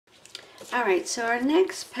Alright, so our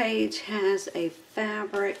next page has a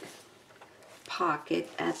fabric pocket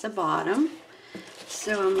at the bottom.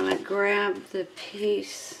 So I'm going to grab the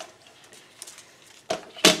piece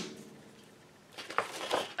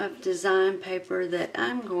of design paper that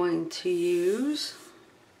I'm going to use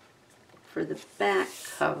for the back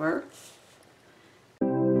cover.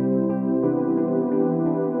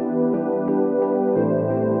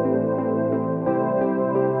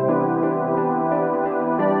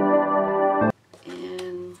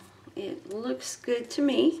 And it looks good to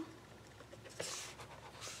me.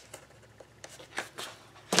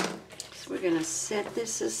 So we're going to set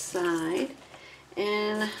this aside,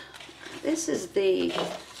 and this is the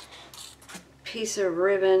piece of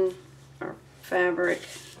ribbon or fabric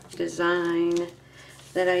design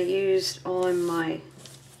that I used on my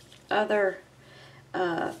other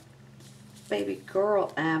baby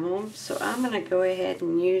girl album, so I'm going to go ahead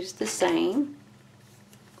and use the same.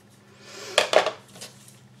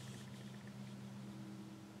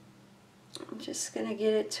 I'm just going to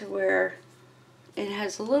get it to where it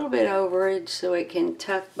has a little bit overage so it can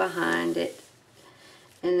tuck behind it,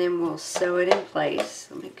 and then we'll sew it in place.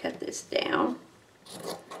 Let me cut this down. So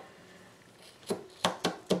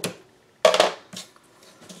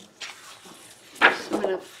I'm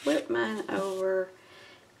going to flip mine over,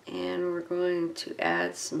 and we're going to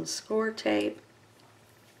add some score tape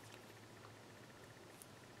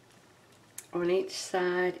on each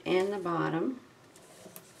side and the bottom.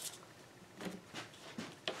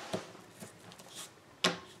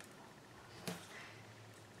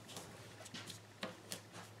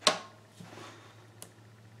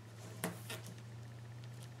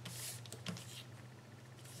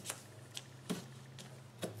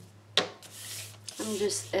 I'm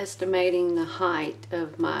just estimating the height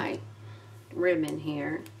of my ribbon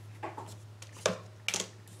here.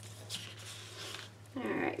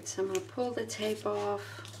 Alright, so I'm going to pull the tape off.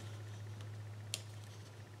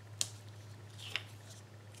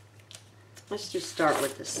 Let's just start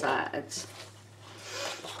with the sides.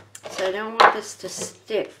 So I don't want this to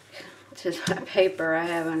stick to the paper I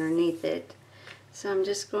have underneath it. So I'm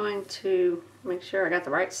just going to make sure I got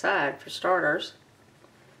the right side for starters.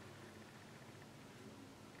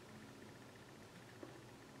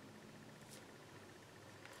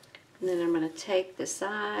 And then I'm going to take the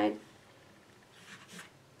side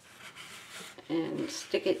and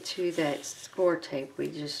stick it to that score tape we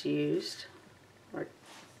just used. Or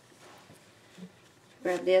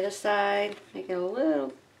grab the other side, make it a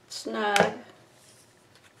little snug,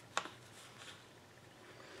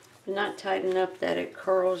 but not tight enough that it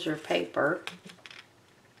curls your paper.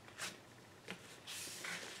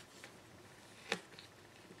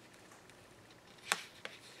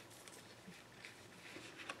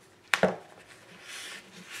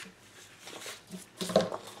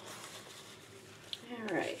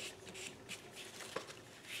 Alright.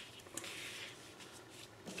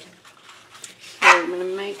 So I'm going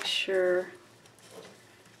to make sure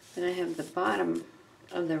that I have the bottom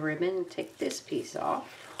of the ribbon and take this piece off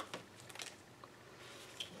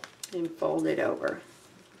and fold it over.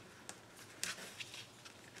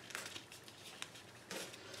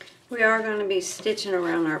 We are going to be stitching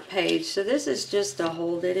around our page, so this is just to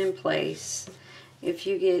hold it in place. If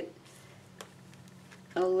you get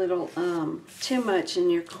a little too much in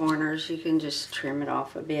your corners, you can just trim it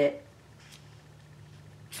off a bit.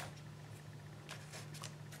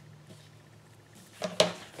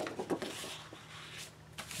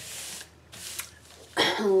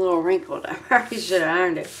 A little wrinkled. I probably should have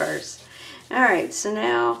ironed it first. Alright, so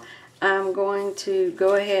now I'm going to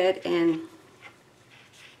go ahead and,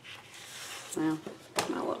 well,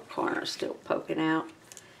 my little corner's still poking out.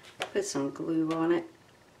 Put some glue on it.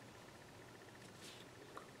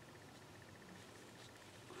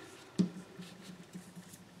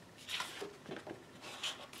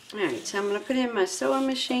 Alright, so I'm going to put in my sewing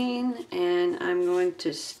machine, and I'm going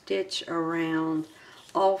to stitch around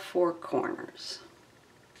all four corners.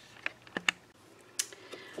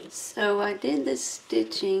 So I did the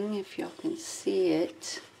stitching, if y'all can see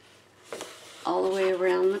it, all the way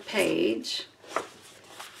around the page.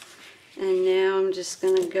 And now I'm just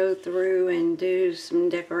going to go through and do some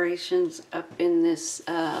decorations up in this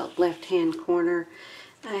left-hand corner.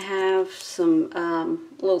 I have some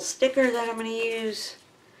little sticker that I'm going to use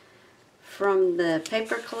from the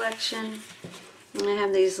paper collection. And I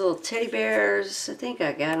have these little teddy bears. I think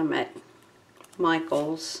I got them at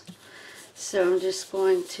Michael's. So I'm just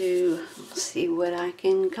going to see what I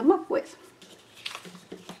can come up with.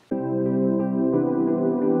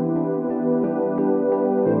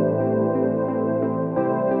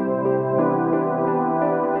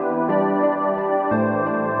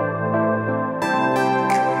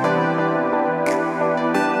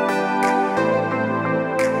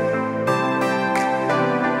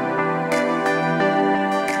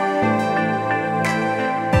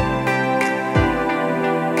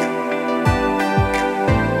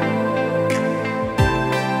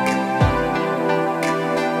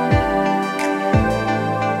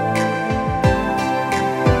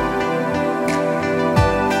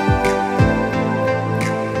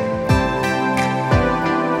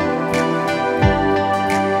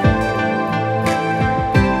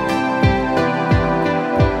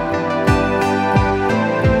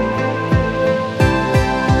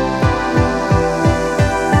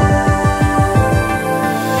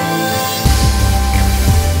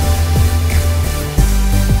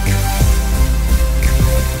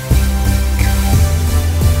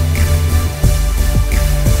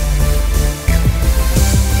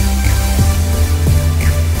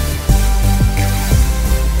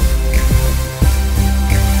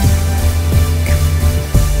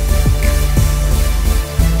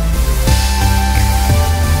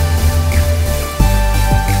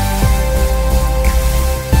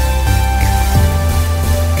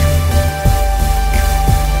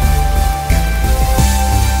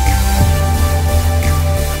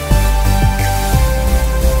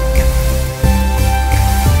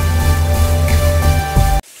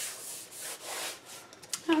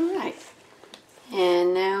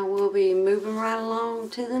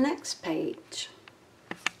 to the next page.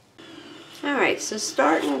 Alright, so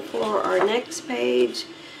starting for our next page,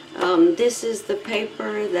 this is the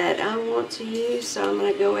paper that I want to use, so I'm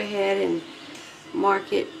going to go ahead and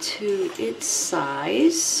mark it to its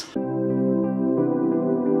size.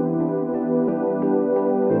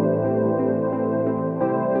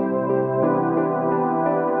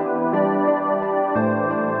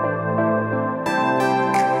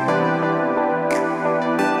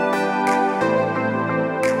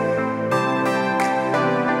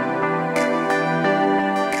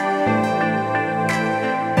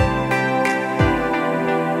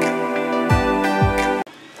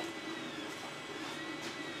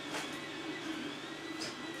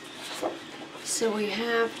 So we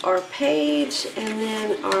have our page, and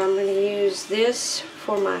then I'm going to use this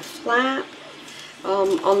for my flap.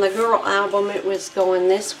 On the girl album it was going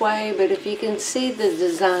this way, but if you can see the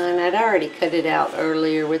design, I'd already cut it out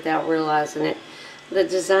earlier without realizing it. The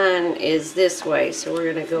design is this way, so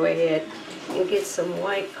we're going to go ahead and get some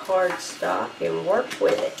white cardstock and work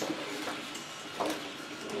with it.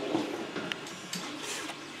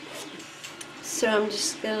 So I'm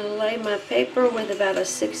just going to lay my paper with about a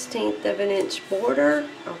 1/16 of an inch border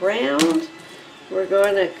around. We're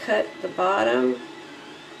going to cut the bottom.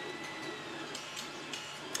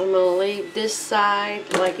 I'm going to leave this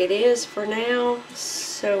side like it is for now,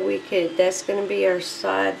 so that's going to be our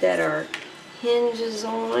side that our hinge is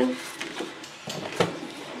on.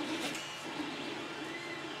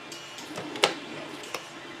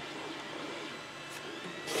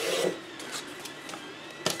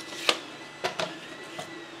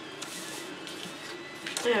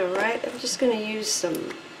 Alright, I'm just going to use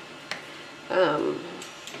some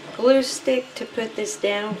glue stick to put this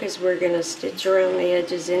down because we're going to stitch around the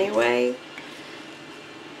edges anyway.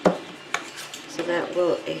 So that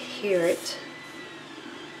will adhere it.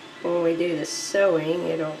 When we do the sewing,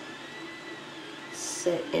 it'll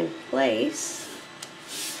sit in place.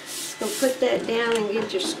 So put that down and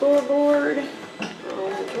get your scoreboard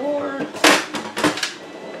on the drawer.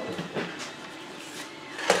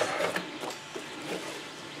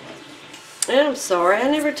 I'm sorry, I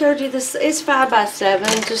never told you this. It's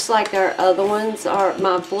 5x7, just like our other ones.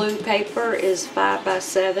 My blue paper is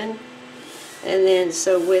 5x7, and then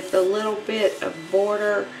so with a little bit of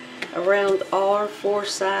border around all our 4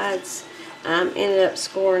 sides, I ended up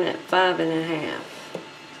scoring at 5.5.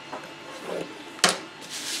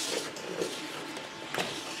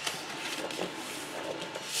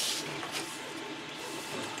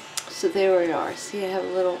 So there we are. See, I have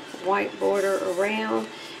a little white border around.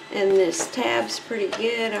 And this tab's pretty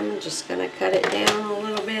good. I'm just going to cut it down a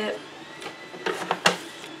little bit.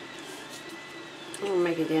 I'll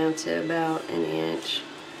make it down to about 1 inch.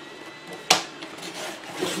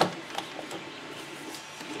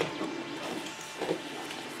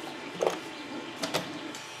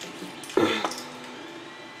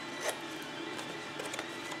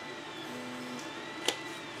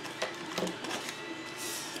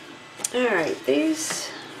 Alright, these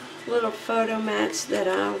little photo mats that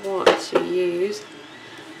I want to use,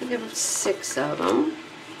 I think I have 6 of them.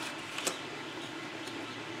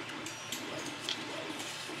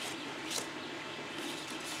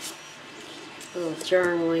 A little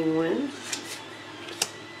journaling one.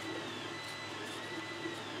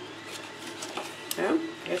 Oh,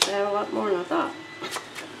 I guess I have a lot more than I thought.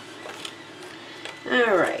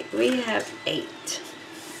 Alright, we have 8.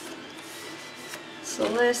 So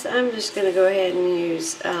I'm just going to go ahead and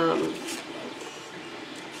use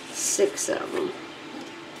 6 of them.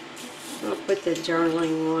 I'll put the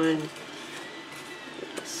journaling one,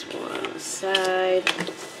 this one aside.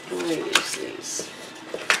 I'm going to use these.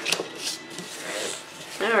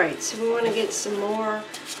 Alright, so we want to get some more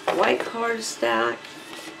white cardstock.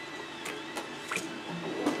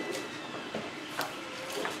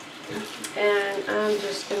 And I'm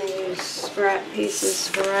just going to use scrap pieces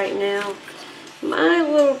for right now. My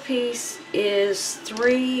little piece is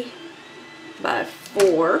 3 by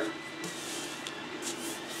 4.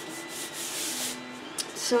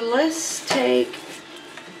 So let's take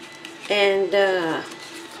and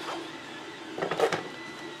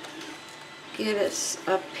get us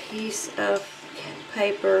a piece of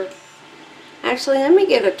paper. Actually, let me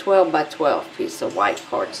get a 12 by 12 piece of white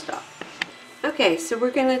cardstock. Okay, so we're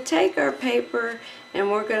going to take our paper and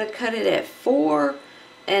we're going to cut it at 4.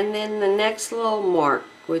 And then the next little mark,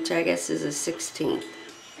 which I guess is a 16th.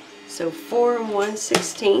 So 4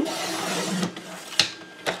 1/16.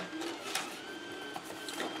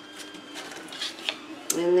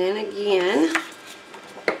 And then again,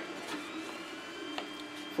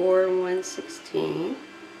 4 1/16.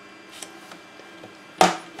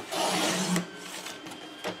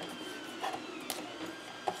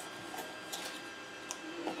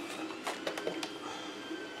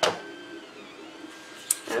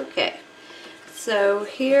 So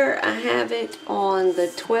here I have it on the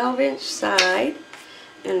 12-inch side,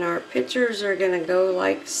 and our pictures are going to go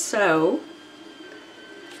like so.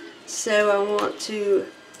 So I want to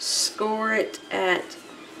score it at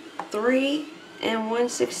 3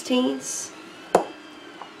 1/16,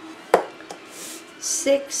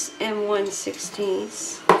 6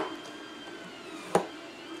 1/16,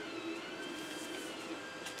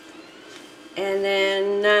 and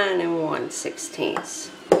then 9 1/16.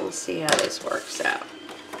 We'll see how this works out.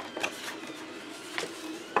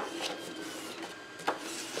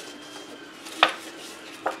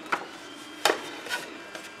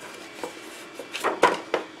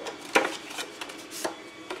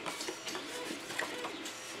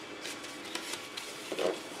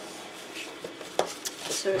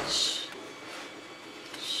 So it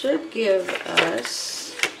should give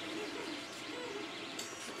us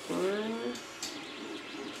 1,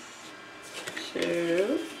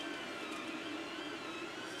 2,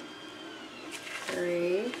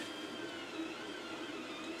 3,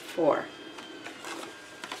 4.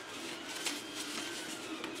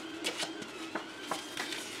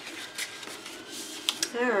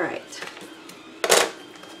 All right.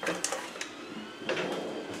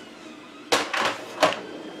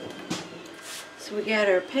 So we got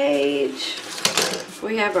our page.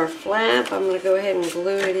 We have our flap. I'm going to go ahead and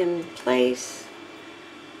glue it in place.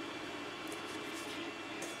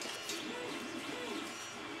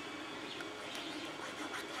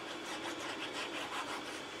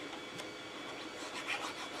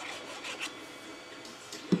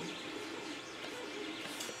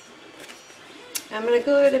 I'm going to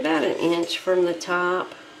glue it about 1 inch from the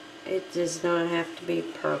top. It does not have to be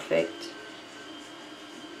perfect.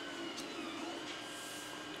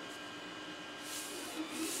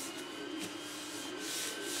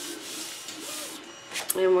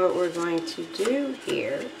 And what we're going to do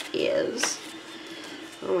here is,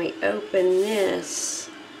 when we open this,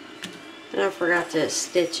 and I forgot to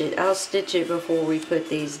stitch it. I'll stitch it before we put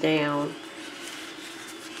these down.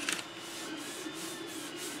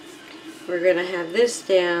 We're going to have this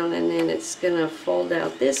down, and then it's going to fold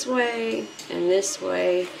out this way, and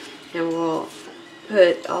we'll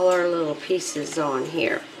put all our little pieces on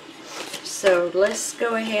here. So let's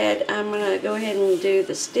go ahead. I'm going to go ahead and do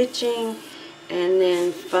the stitching, and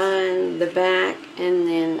then find the back, and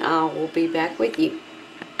then I will be back with you.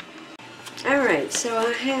 Alright, so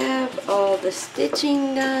I have all the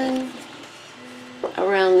stitching done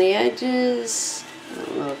around the edges. I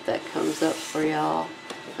don't know if that comes up for y'all.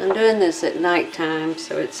 I'm doing this at nighttime,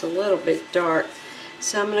 so it's a little bit dark.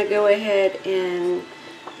 So I'm going to go ahead and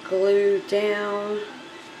glue down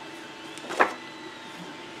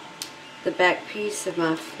the back piece of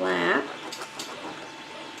my flap.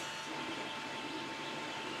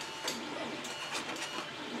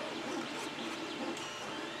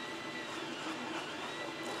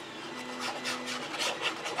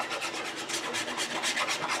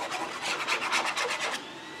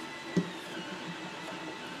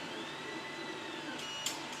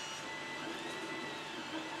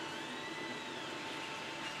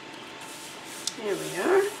 There we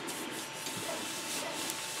are.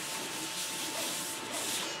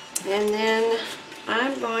 And then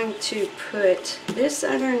I'm going to put this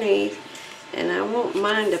underneath, and I want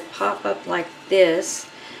mine to pop up like this.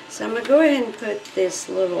 So I'm going to go ahead and put this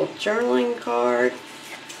little journaling card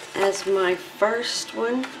as my first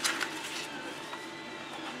one.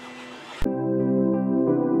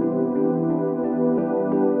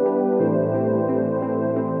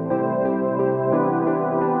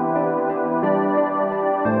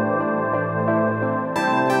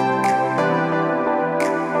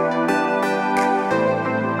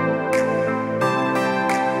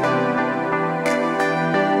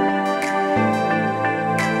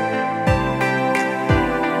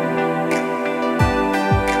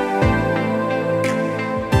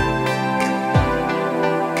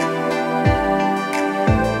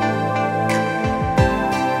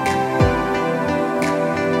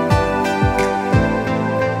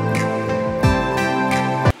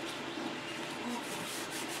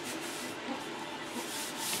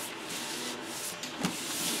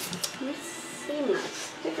 Let's see my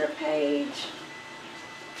sticker page.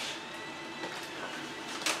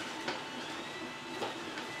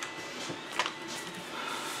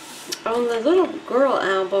 On the little girl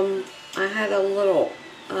album, I had a little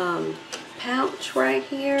pouch right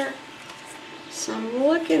here. So I'm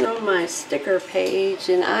looking on my sticker page,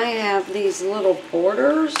 and I have these little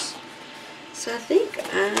borders. So I think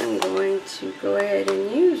I'm going to go ahead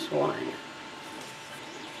and use one.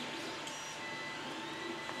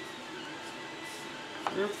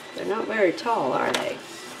 They're not very tall, are they?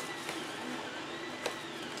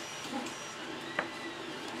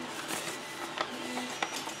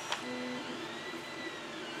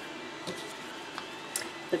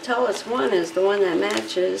 The tallest one is the one that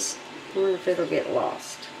matches. I wonder if it'll get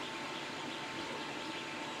lost.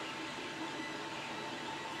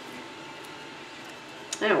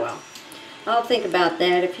 Oh well, I'll think about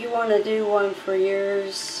that. If you want to do one for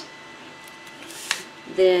yours,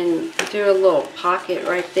 then do a little pocket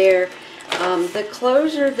right there. The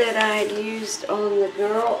closure that I had used on the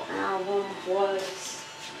girl album was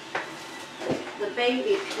the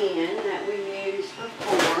baby pin that we used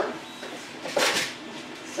before.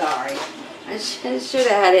 Sorry, I should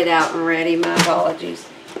have had it out and ready. My apologies.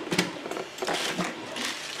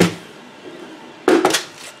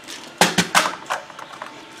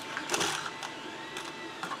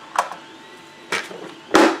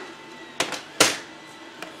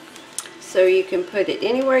 So you can put it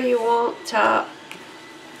anywhere you want, top.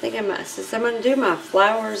 I think I might, since I'm going to do my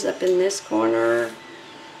flowers up in this corner,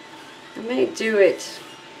 I may do it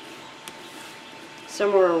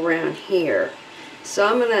somewhere around here. So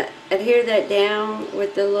I'm going to adhere that down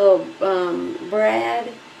with the little brad,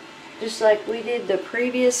 just like we did the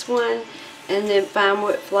previous one, and then find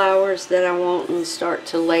what flowers that I want and start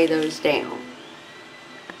to lay those down.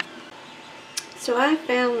 So I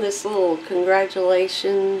found this little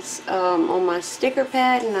congratulations on my sticker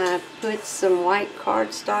pad, and I put some white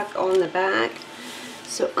cardstock on the back.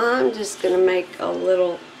 So I'm just going to make a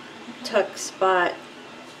little tuck spot.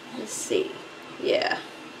 Let's see. Yeah.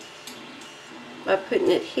 By putting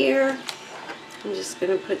it here, I'm just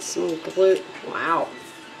going to put some glue. Wow.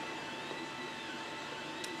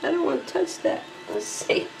 I don't want to touch that. Let's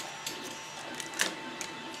see.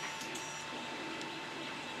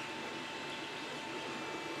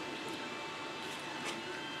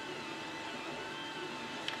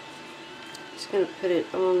 Just going to put it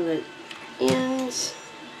on the ends.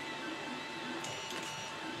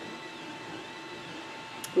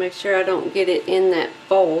 Make sure I don't get it in that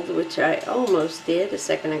fold, which I almost did a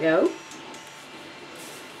second ago.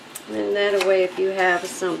 And that way, if you have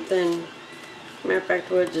something, matter of fact,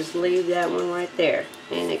 we'll just leave that one right there.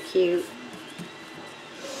 Ain't it cute?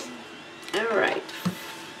 Alright.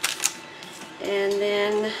 And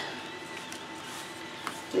then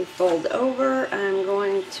we fold over. I'm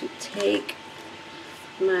going to take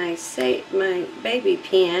my baby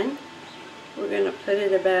pin. We're going to put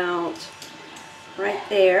it about right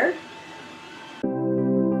there.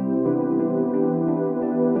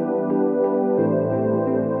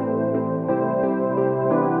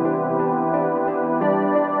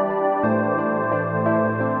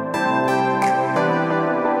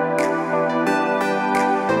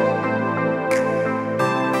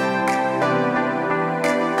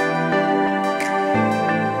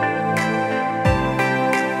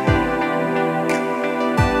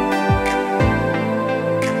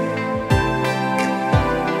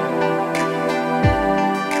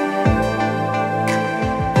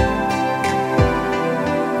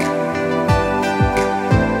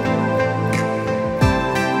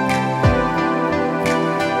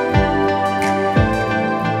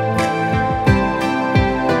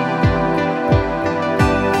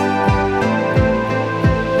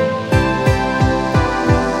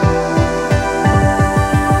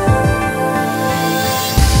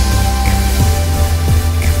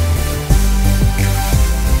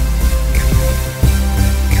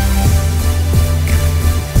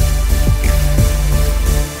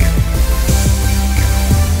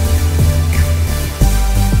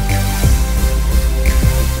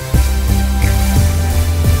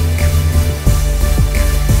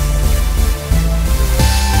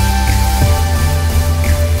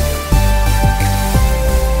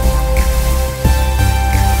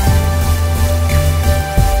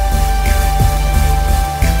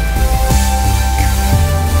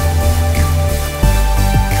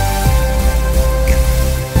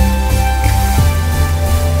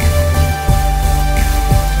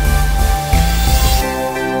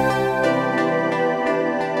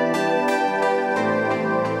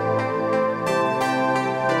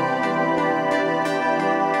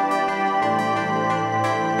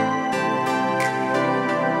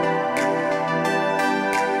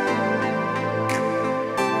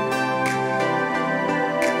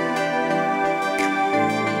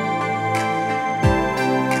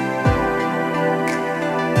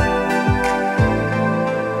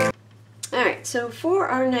 So for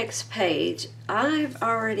our next page, I've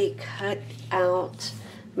already cut out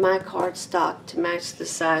my cardstock to match the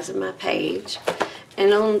size of my page.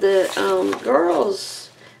 And on the girls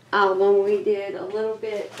album, we did a little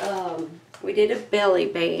bit, we did a belly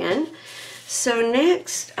band. So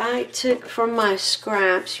next I took from my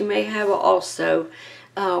scraps, you may have also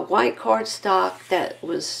white cardstock that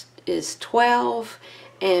is 12,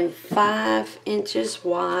 and 5 inches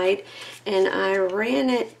wide, and I ran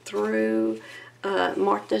it through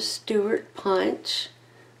Martha Stewart punch.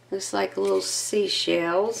 Looks like little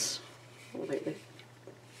seashells. Didn't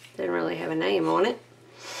really have a name on it.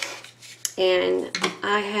 And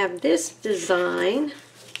I have this design,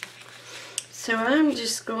 so I'm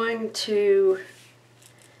just going to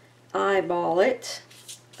eyeball it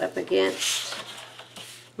up against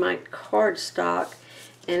my cardstock,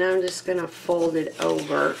 and I'm just going to fold it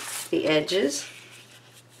over the edges.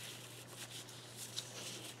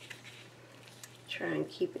 Try and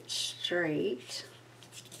keep it straight.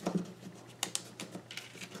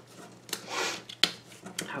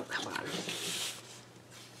 Oh, come on.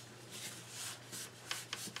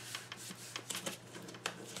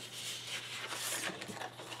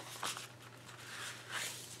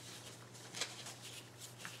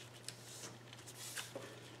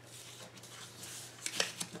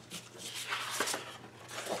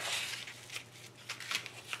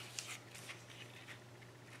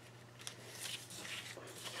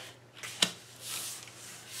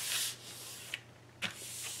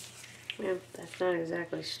 Well, that's not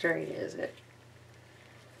exactly straight, is it?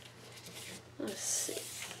 Let's see.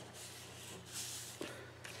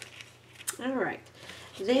 Alright.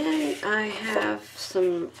 Then I have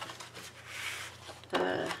some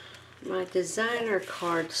my designer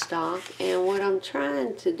cardstock, and what I'm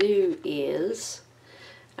trying to do is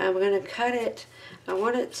I'm going to cut it. I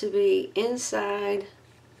want it to be inside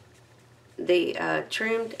the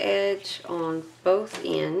trimmed edge on both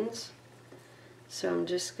ends. So I'm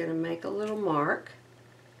just going to make a little mark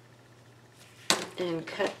and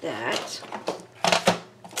cut that.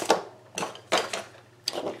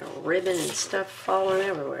 Got ribbon and stuff falling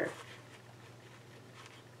everywhere.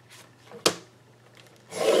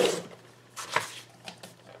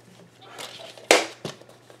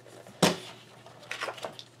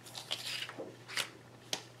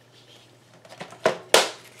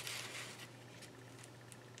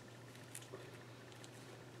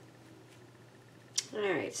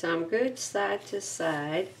 Alright, so I'm good side to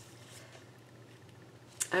side.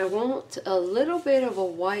 I want a little bit of a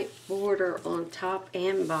white border on top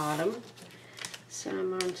and bottom. So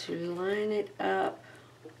I'm going to line it up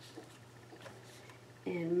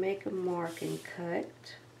and make a mark and cut.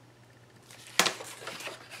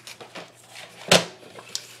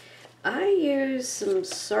 I use some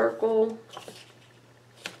circle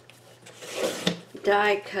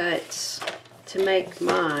die cuts to make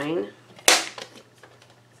mine.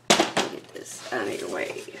 Get this out of your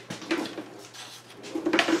way.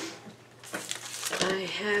 I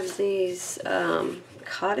have these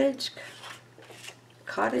cottage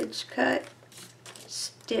cut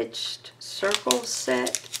stitched circle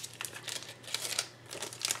set.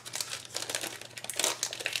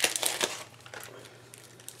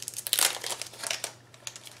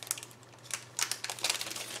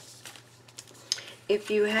 If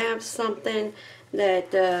you have something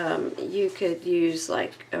that you could use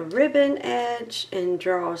like a ribbon edge and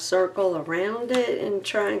draw a circle around it and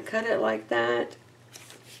try and cut it like that.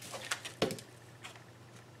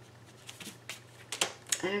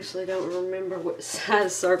 I actually don't remember what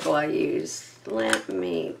size circle I used. Let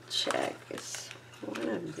me check. It's one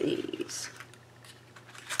of these.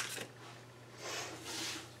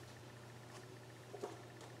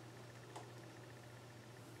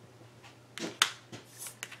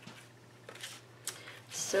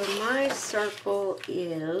 So my circle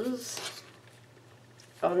is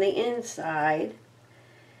on the inside.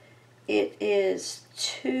 It is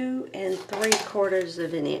 2 3/4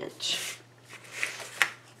 of an inch.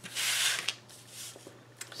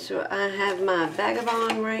 So I have my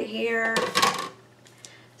vagabond right here.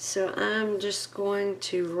 So I'm just going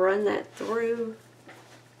to run that through.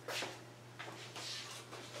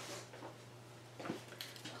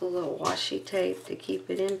 A little washi tape to keep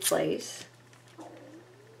it in place.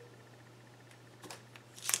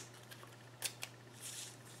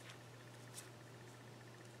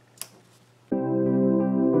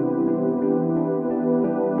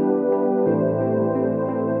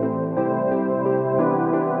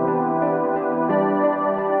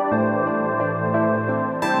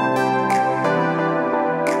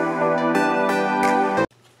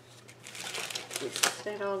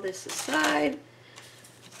 Set all this aside.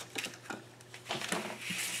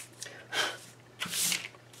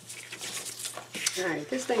 Alright,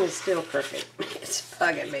 this thing is still crooked. It's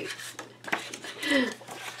bugging me.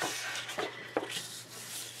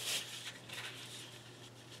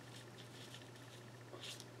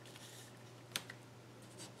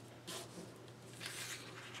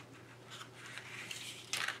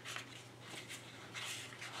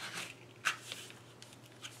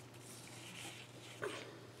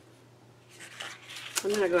 I'm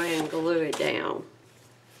going to go ahead and glue it down.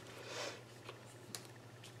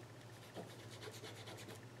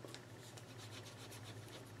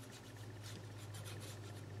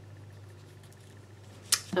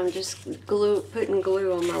 I'm just putting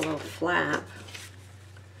glue on my little flap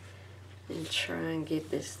and try and get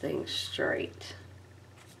this thing straight.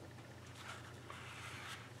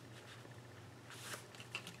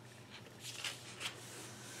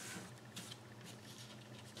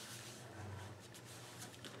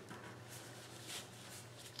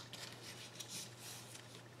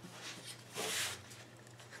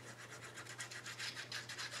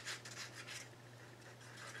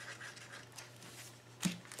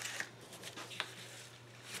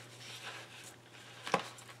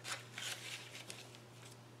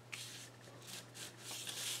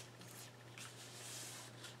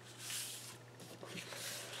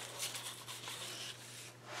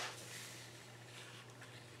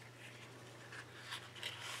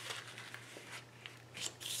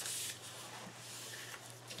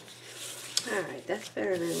 Alright, that's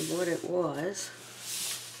better than what it was.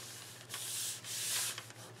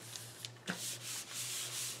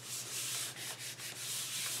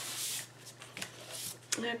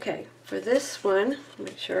 Okay, for this one,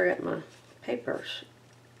 make sure I got my papers.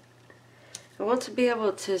 I want to be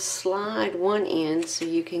able to slide one end so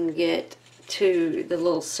you can get to the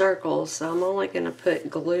little circles. So I'm only going to put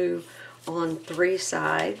glue on 3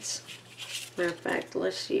 sides. Matter of fact,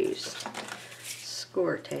 let's use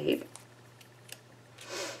score tape.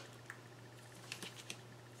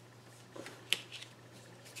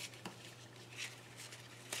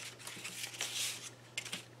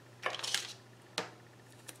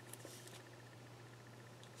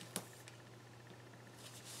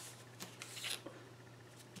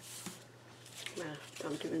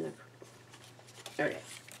 I'm doing the, okay.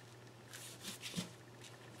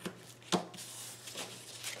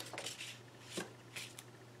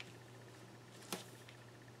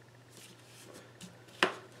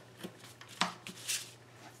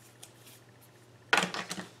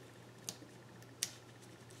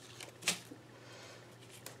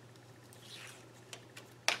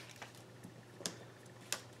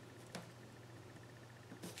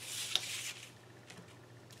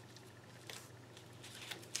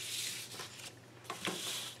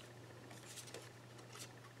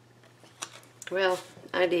 Well,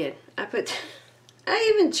 I did. I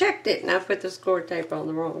even checked it and I put the score tape on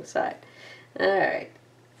the wrong side. Alright.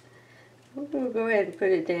 I'm going to go ahead and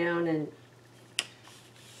put it down and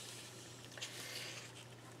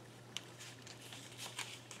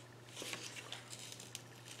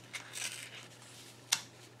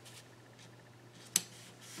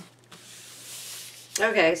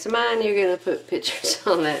okay, so mine you're going to put pictures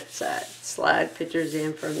on that side. Slide pictures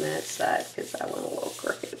in from that side because I went a little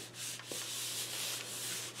crooked.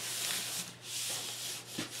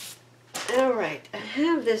 Alright, I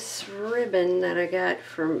have this ribbon that I got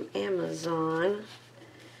from Amazon.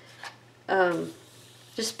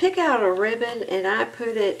 Just pick out a ribbon and I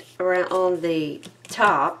put it around on the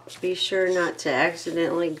top. Be sure not to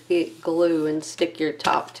accidentally get glue and stick your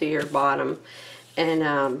top to your bottom. And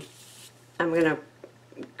I'm going to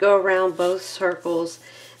go around both circles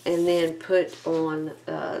and then put on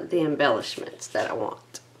the embellishments that I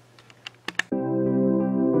want.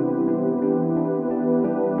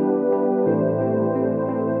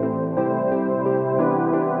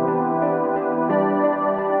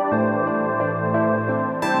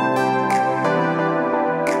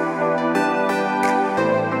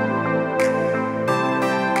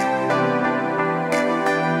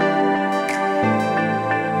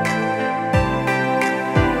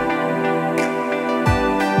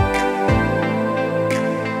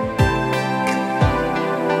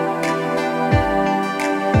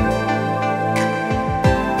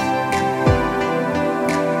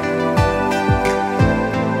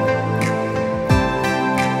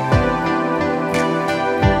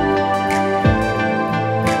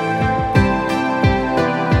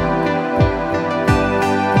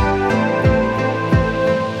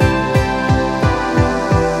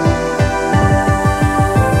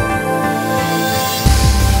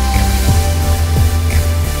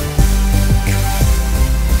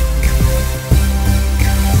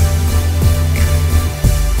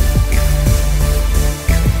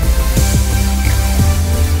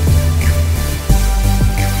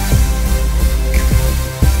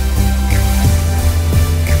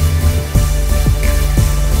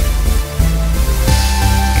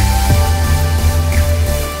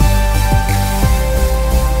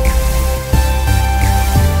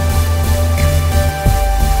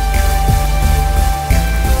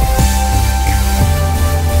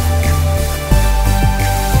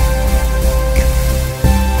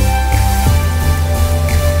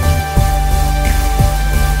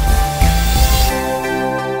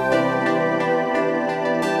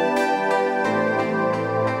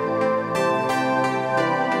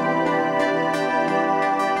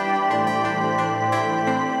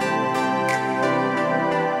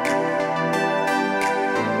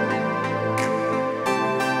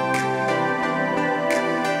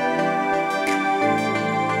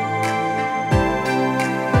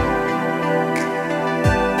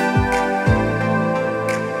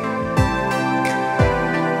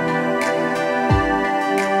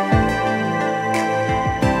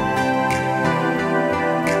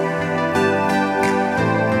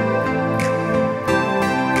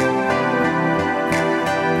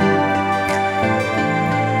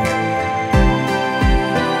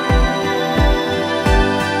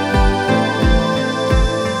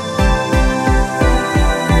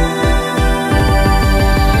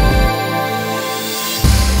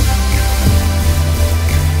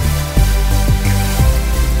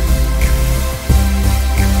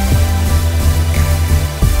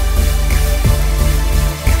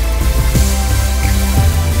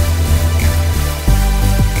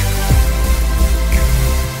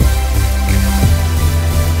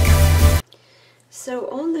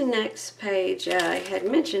 next page, I had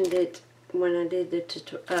mentioned it when I did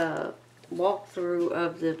the walkthrough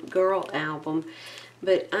of the Girl album,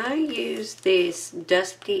 but I used this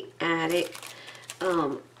Dusty Attic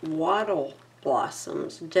Wattle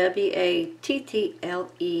Blossoms,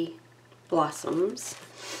 W-A-T-T-L-E blossoms,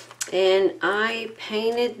 and I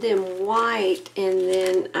painted them white, and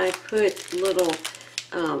then I put little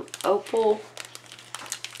opal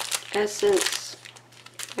essence,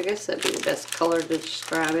 I guess that'd be the best color to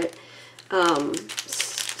describe it,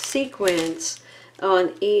 sequins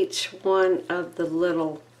on each one of the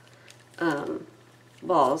little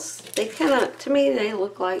balls. They kind of, to me, they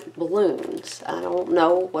look like balloons. I don't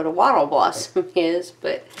know what a wattle blossom is,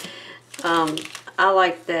 but I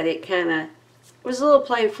like that it kind of was a little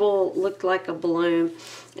playful, looked like a balloon.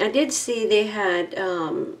 I did see they had,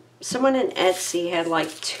 someone in Etsy had like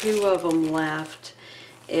 2 of them left.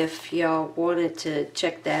 If y'all wanted to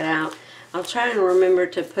check that out, I'll try and remember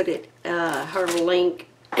to put it, her link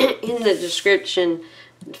in the description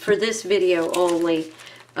for this video only.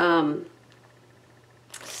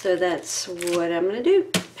 So that's what I'm going to do.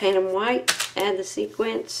 Paint them white, add the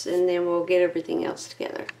sequins, and then we'll get everything else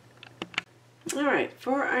together. Alright,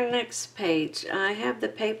 for our next page, I have the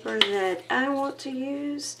paper that I want to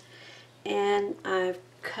use, and I've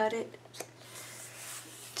cut it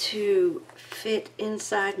to fit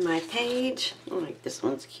inside my page. I like this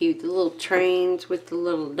one's cute, the little trains with the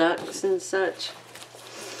little ducks and such.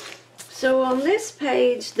 So on this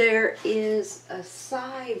page there is a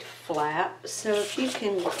side flap, so if you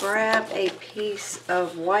can grab a piece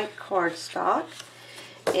of white cardstock,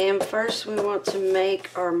 and first we want to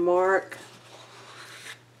make our mark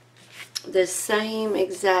the same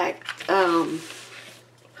exact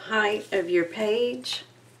height of your page.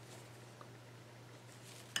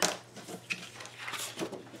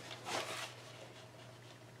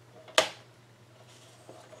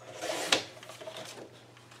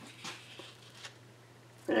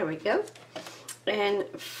 There we go. And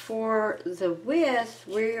for the width,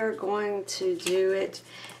 we are going to do it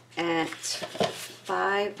at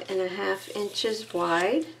 5.5 inches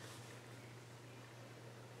wide.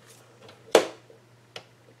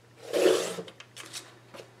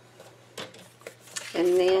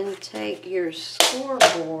 And then take your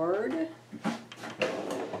scoreboard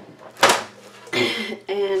and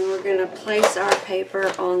we're going to place our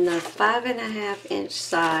paper on the 5.5 inch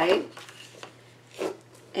side,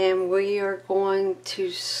 and we are going to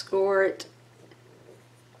score it,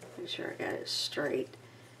 make sure I got it straight,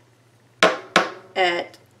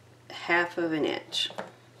 at 1/2 inch.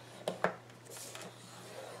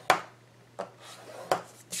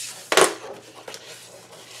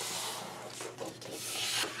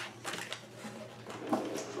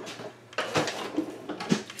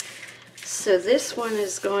 So this one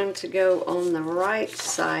is going to go on the right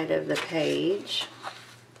side of the page.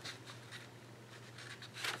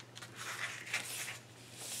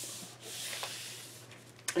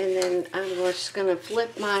 And then I'm just going to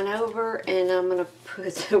flip mine over and I'm going to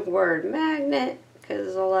put the word magnet,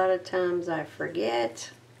 because a lot of times I forget.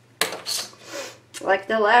 Like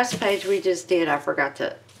the last page we just did, I forgot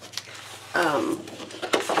to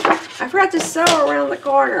sew around the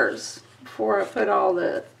corners before I put all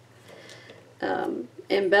the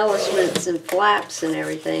embellishments and flaps and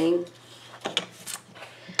everything.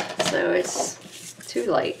 So it's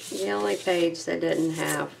too late. The only page that doesn't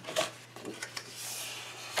have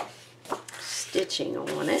stitching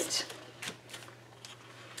on it.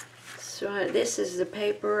 So this is the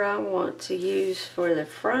paper I want to use for the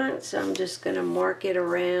front, so I'm just going to mark it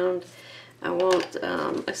around. I want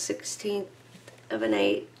a 1/16 of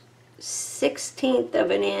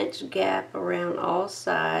an inch gap around all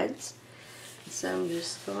sides. So I'm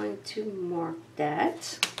just going to mark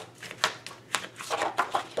that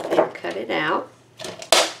and cut it out.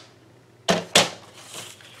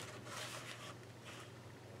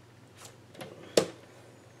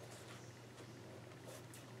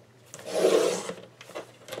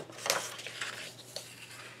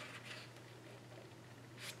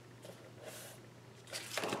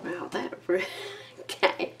 Wow, that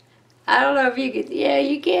okay. I don't know if you could, yeah,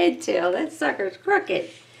 you can tell that sucker's crooked.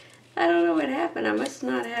 I don't know what happened. I must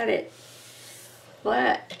not have it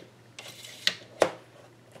flat.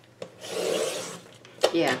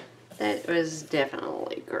 Yeah, that was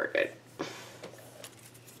definitely crooked.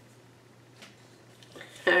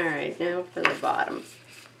 Alright, now for the bottom.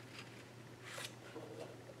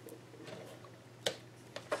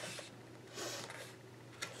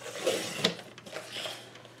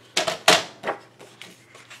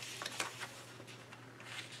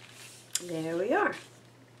 There we are.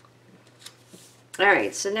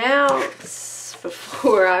 Alright, so now, before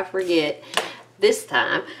before I forget this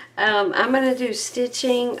time. I'm going to do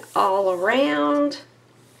stitching all around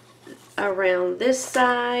this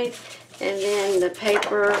side, and then the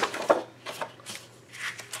paper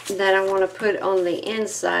that I want to put on the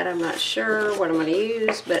inside, I'm not sure what I'm going to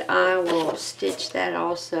use, but I will stitch that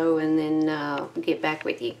also and then get back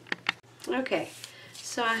with you. Okay,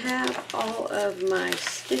 so I have all of my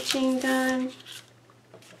stitching done,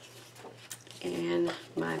 and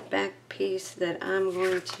my back piece that I'm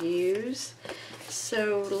going to use.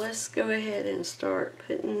 So let's go ahead and start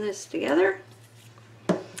putting this together.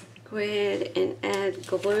 Go ahead and add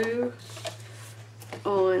glue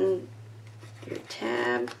on your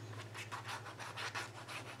tab.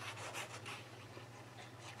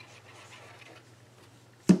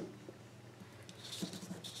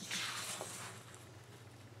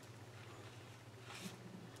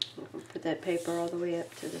 Put that paper all the way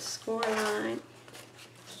up to the score line.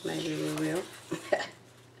 Maybe we will.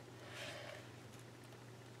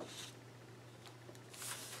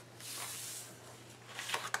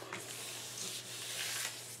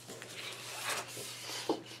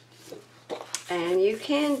 And you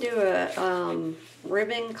can do a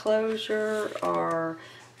ribbon closure, or,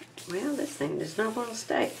 well, this thing does not want to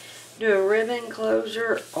stay. Do a ribbon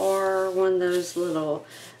closure or one of those little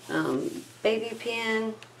baby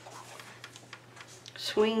pin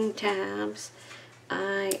swing tabs.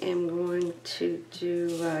 I am going to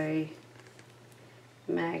do a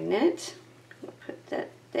magnet. I'll put that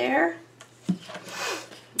there.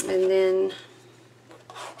 And then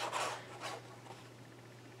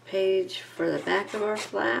page for the back of our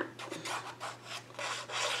flap.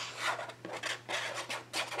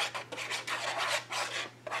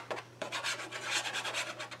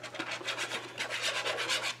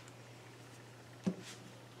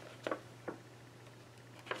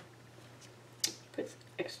 Put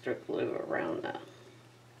extra glue around the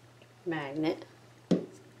magnet.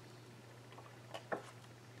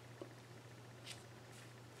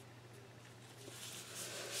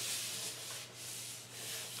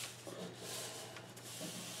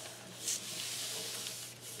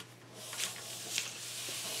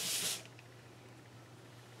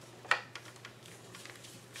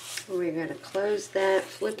 We're going to close that,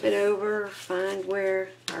 flip it over, find where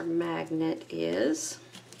our magnet is.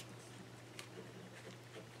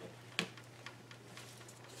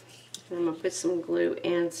 I'm going to put some glue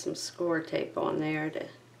and some score tape on there to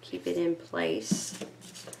keep it in place.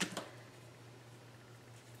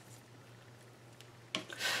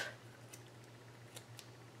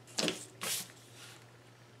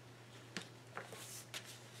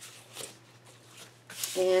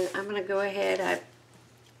 And I'm going to go ahead, I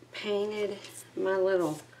painted my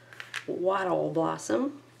little wattle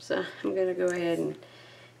blossom, so I'm going to go ahead and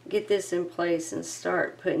get this in place and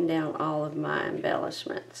start putting down all of my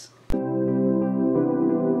embellishments.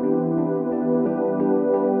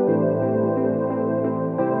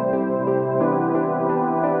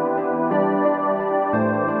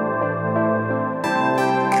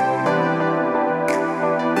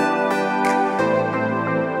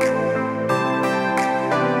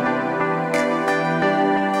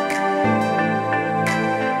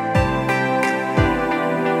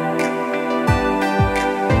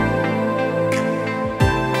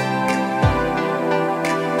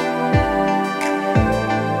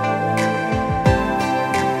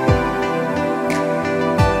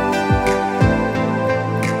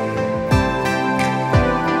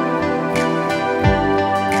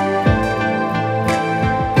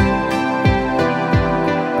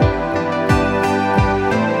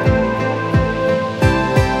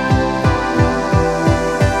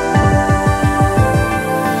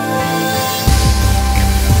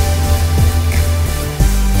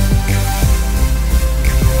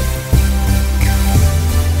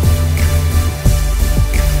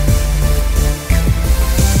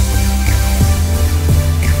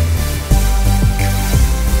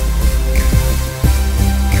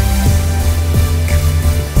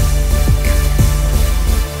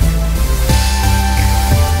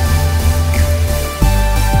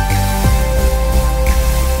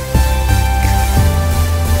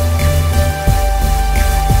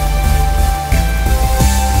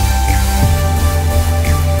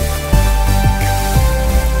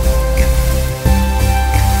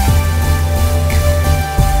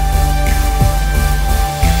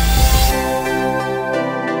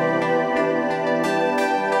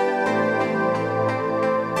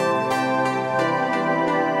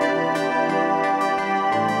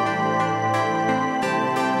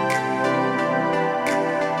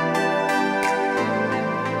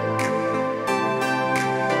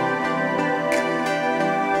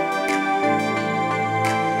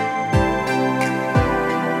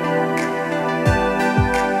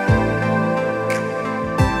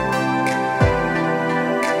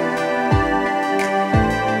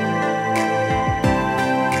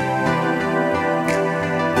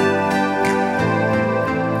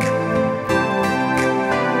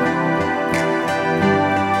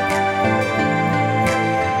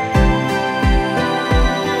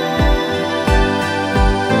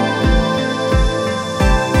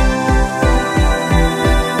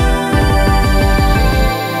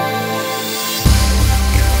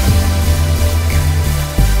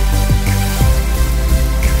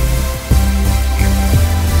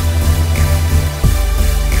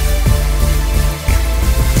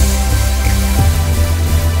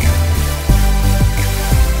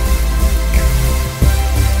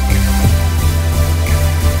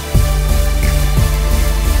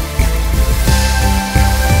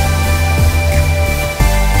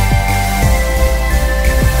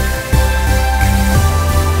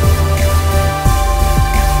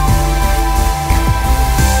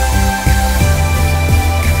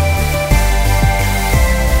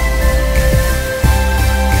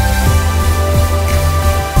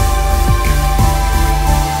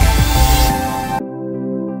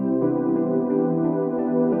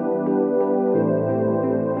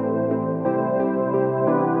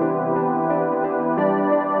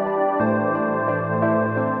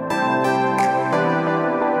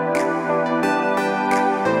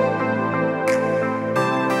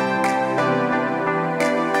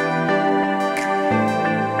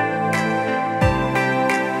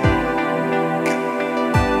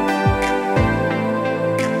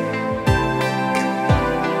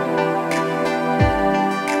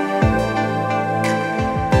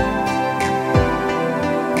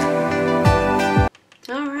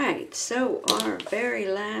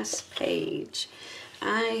 page.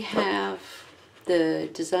 I have the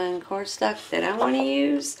design cardstock that I want to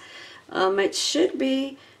use. It should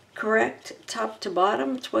be correct top to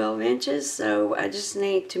bottom, 12 inches, so I just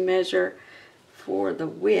need to measure for the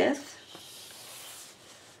width.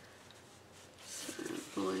 So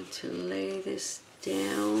I'm going to lay this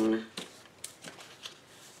down.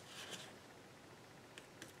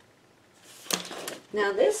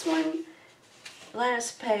 Now this one,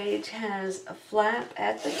 last page, has a flap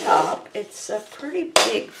at the top. It's a pretty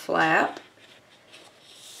big flap.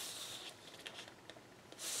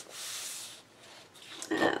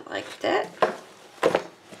 Like that.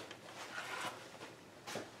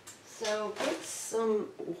 So get some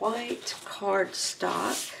white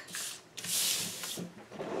cardstock.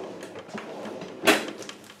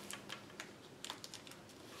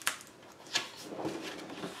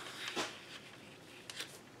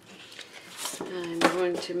 I'm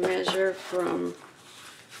going to measure from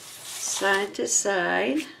side to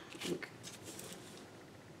side.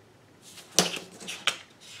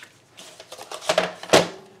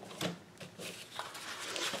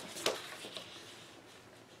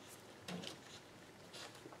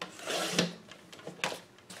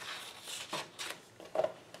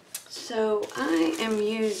 So I am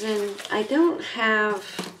using, I don't have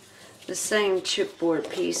the same chipboard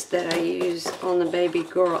piece that I used on the baby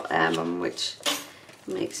girl album, which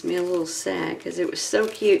makes me a little sad because it was so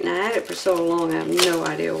cute and I had it for so long I have no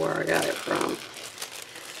idea where I got it from.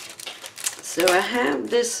 So I have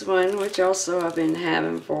this one, which also I've been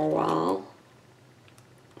having for a while.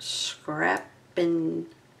 Scrapping,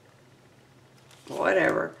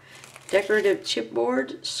 whatever. Decorative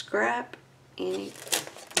chipboard, scrap, any,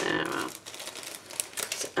 I don't know.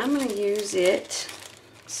 So I'm going to use it.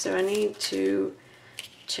 So I need to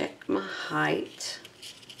check my height.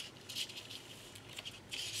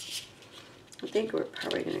 I think we're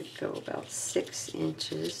probably going to go about 6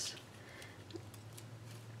 inches.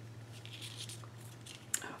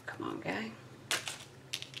 Oh, come on, guy.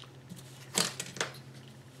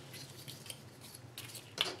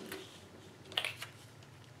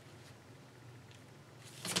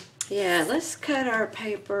 Yeah, let's cut our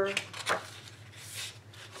paper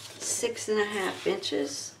 6.5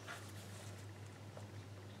 inches.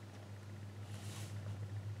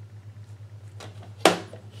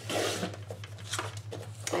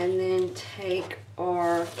 And then take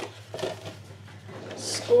our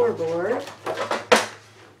scoreboard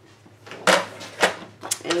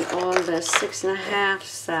and on the 6.5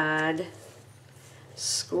 side,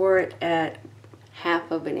 score it at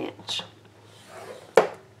 1/2 inch.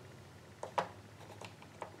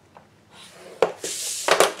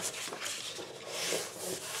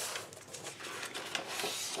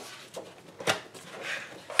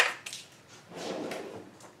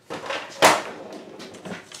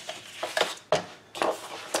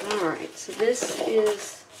 Alright, so this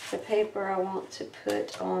is the paper I want to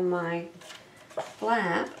put on my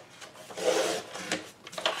flap.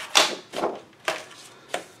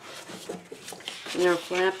 And our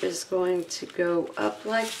flap is going to go up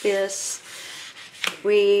like this.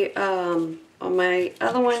 On my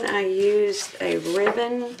other one I used a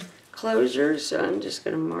ribbon closure, so I'm just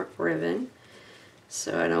going to mark ribbon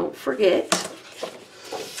so I don't forget.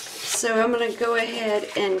 So I'm going to go ahead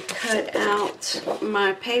and cut out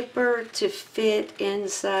my paper to fit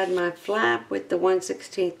inside my flap with the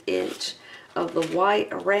 1/16 inch of the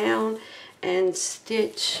white around and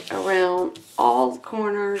stitch around all the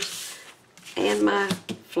corners and my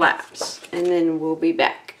flaps, and then we'll be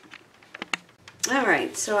back.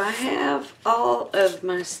 Alright, so I have all of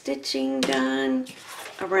my stitching done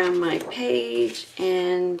around my page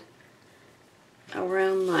and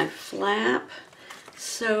around my flap.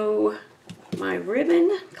 So my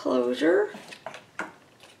ribbon closure,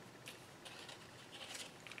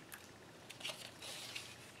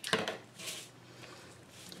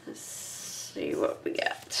 let's see what we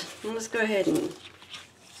got. Let's go ahead and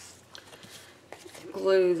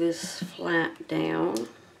glue this flap down,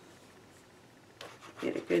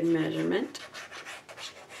 get a good measurement.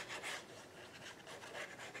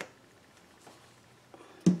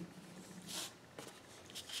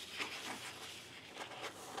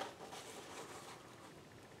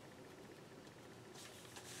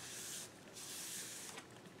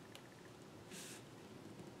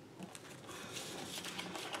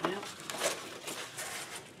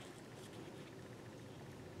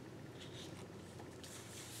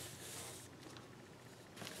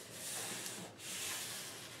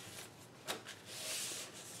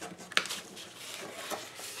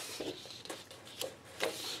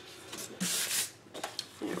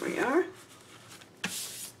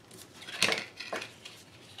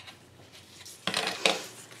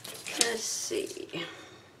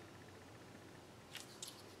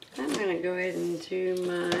 to go ahead and do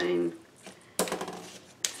mine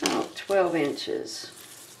 12 inches.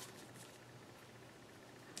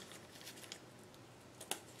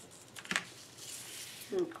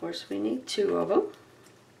 And of course we need 2 of them.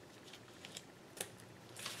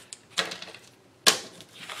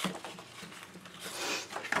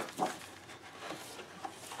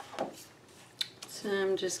 So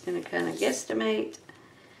I'm just going to kind of guesstimate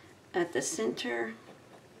at the center.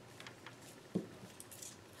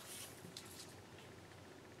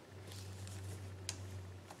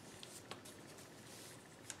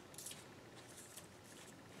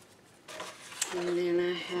 And then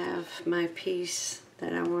I have my piece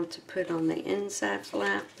that I want to put on the inside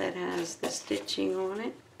flap that has the stitching on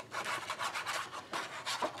it.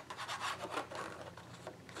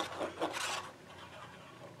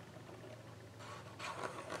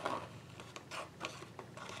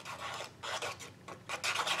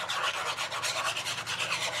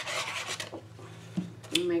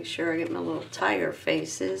 And make sure I get my little tire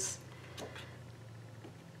faces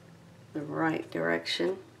the right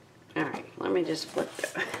direction. Alright, let me just flip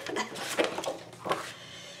it.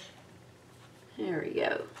 There we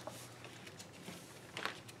go.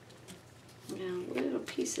 Now a little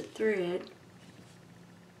piece of thread.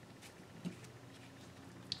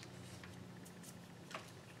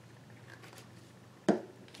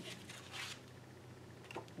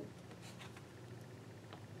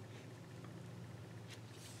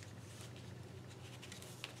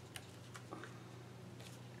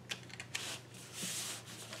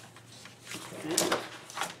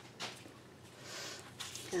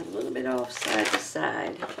 Got a little bit off side to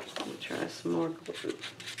side. Let me try some more glue.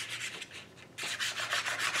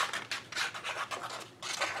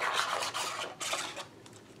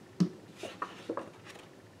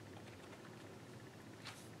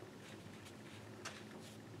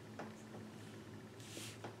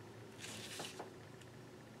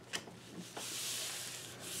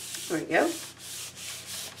 There we go.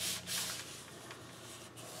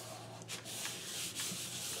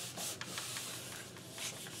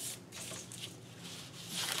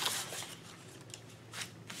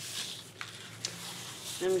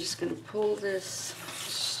 I'm just going to pull this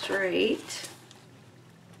straight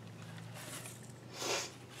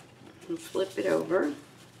and flip it over.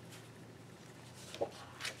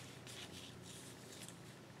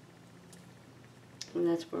 And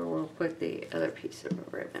that's where we'll put the other piece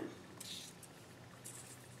of ribbon.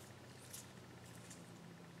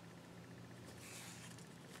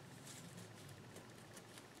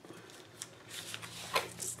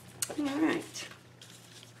 Alright.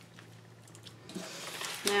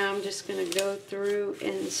 Now I'm just going to go through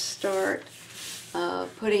and start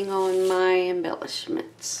putting on my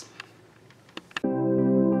embellishments.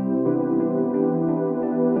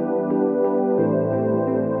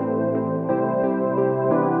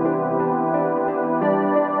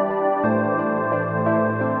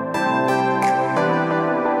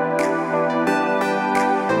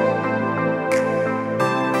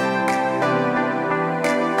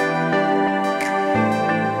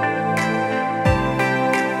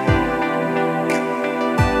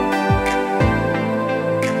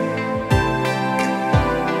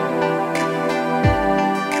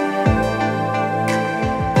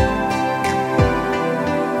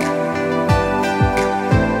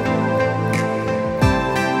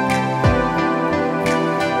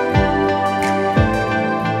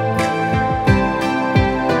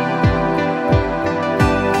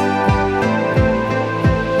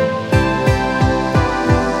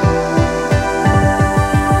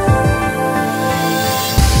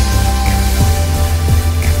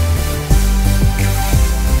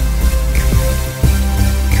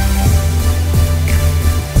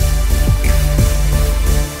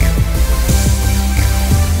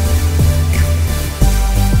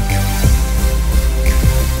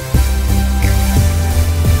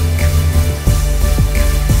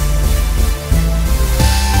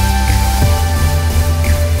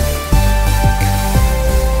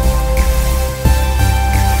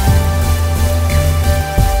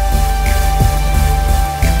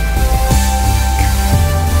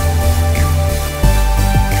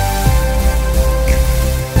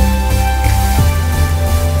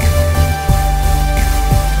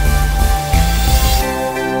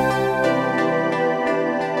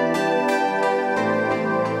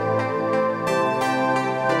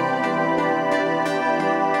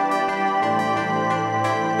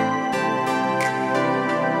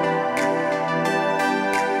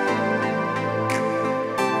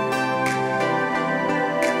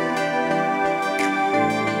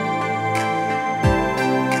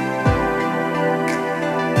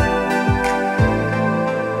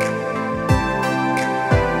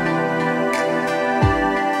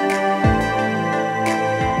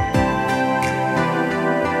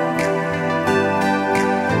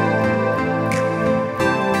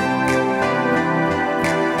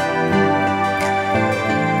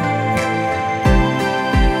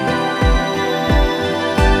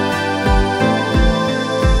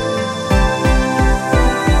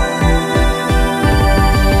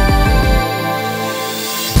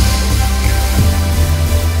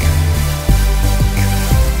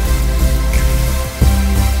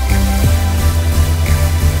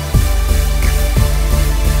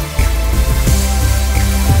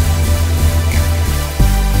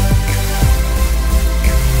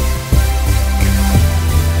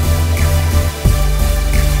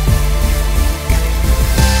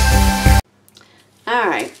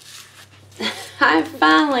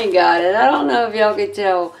 finally got it. I don't know if y'all could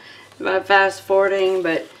tell by fast forwarding,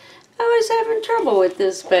 but I was having trouble with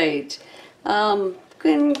this page.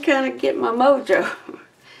 Couldn't kind of get my mojo.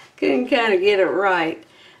 Couldn't kind of get it right.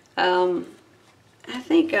 I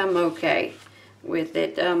think I'm okay with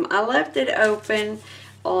it. I left it open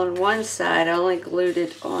on one side. I only glued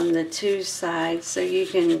it on the two sides so you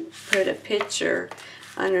can put a picture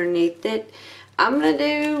underneath it. I'm going to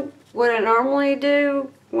do what I normally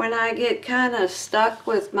do when I get kind of stuck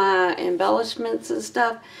with my embellishments and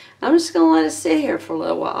stuff. I'm just going to let it sit here for a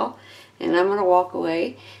little while, and I'm going to walk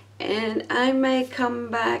away, and I may come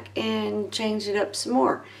back and change it up some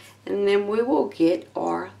more, and then we will get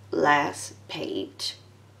our last page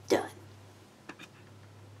done.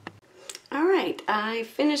 Alright, I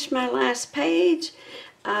finished my last page.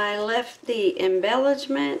 I left the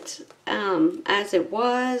embellishment as it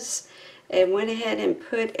was and went ahead and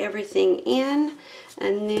put everything in,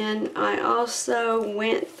 and then I also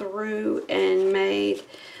went through and made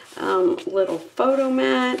little photo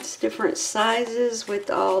mats, different sizes with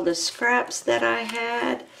all the scraps that I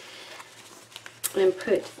had, and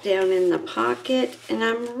put down in the pocket. And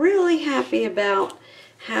I'm really happy about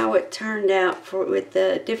how it turned out with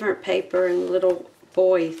the different paper and little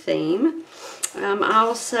boy theme. I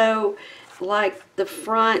also like the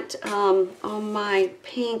front on my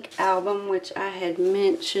pink album, which I had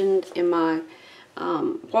mentioned in my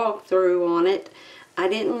walkthrough on it. I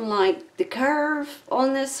didn't like the curve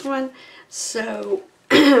on this one, so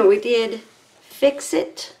we did fix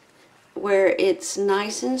it where it's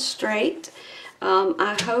nice and straight.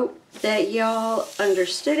 I hope that y'all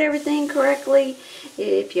understood everything correctly.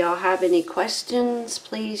 If y'all have any questions,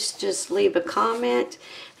 please just leave a comment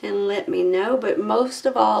and let me know. But most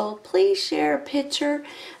of all, please share a picture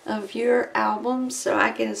of your album so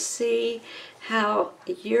I can see how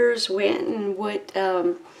yours went and what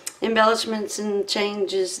embellishments and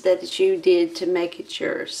changes that you did to make it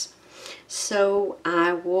yours. So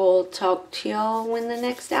I will talk to y'all when the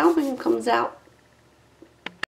next album comes out.